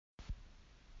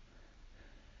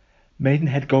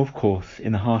Maidenhead Golf Course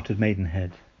in the heart of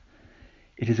Maidenhead.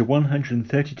 It is a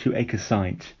 132-acre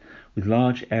site with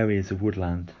large areas of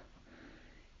woodland.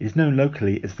 It is known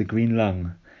locally as the Green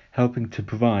Lung, helping to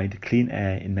provide clean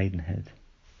air in Maidenhead.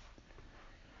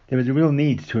 There is a real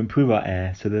need to improve our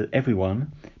air so that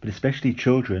everyone, but especially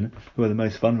children who are the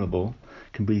most vulnerable,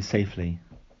 can breathe safely.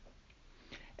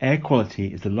 Air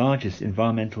quality is the largest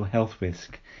environmental health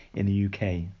risk in the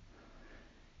UK.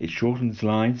 It shortens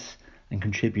lives and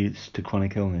contributes to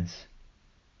chronic illness.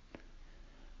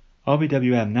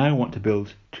 RBWM now want to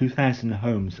build 2,000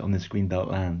 homes on this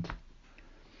greenbelt land.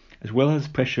 As well as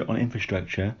pressure on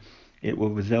infrastructure, it will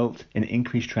result in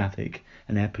increased traffic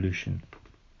and air pollution.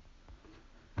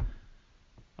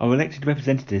 Our elected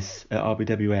representatives at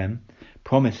RBWM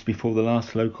promised before the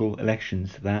last local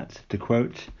elections that, to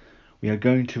quote, "We are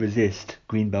going to resist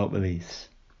greenbelt release."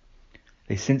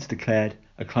 They since declared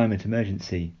a climate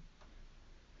emergency.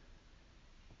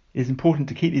 It is important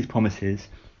to keep these promises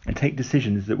and take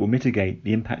decisions that will mitigate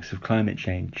the impacts of climate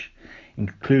change,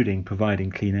 including providing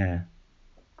clean air.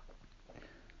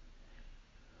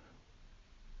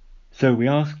 So we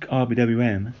ask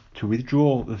RBWM to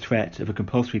withdraw the threat of a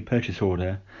compulsory purchase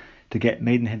order to get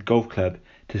Maidenhead Golf Club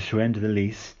to surrender the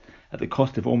lease at the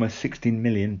cost of almost £16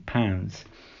 million,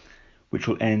 which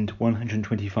will end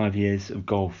 125 years of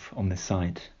golf on this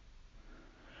site.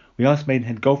 We ask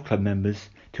Maidenhead Golf Club members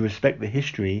to respect the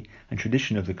history and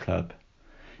tradition of the club,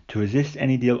 to resist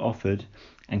any deal offered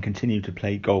and continue to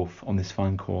play golf on this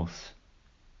fine course.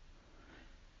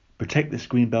 Protect this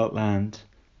greenbelt land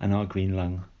and our green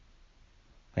lung.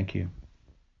 Thank you.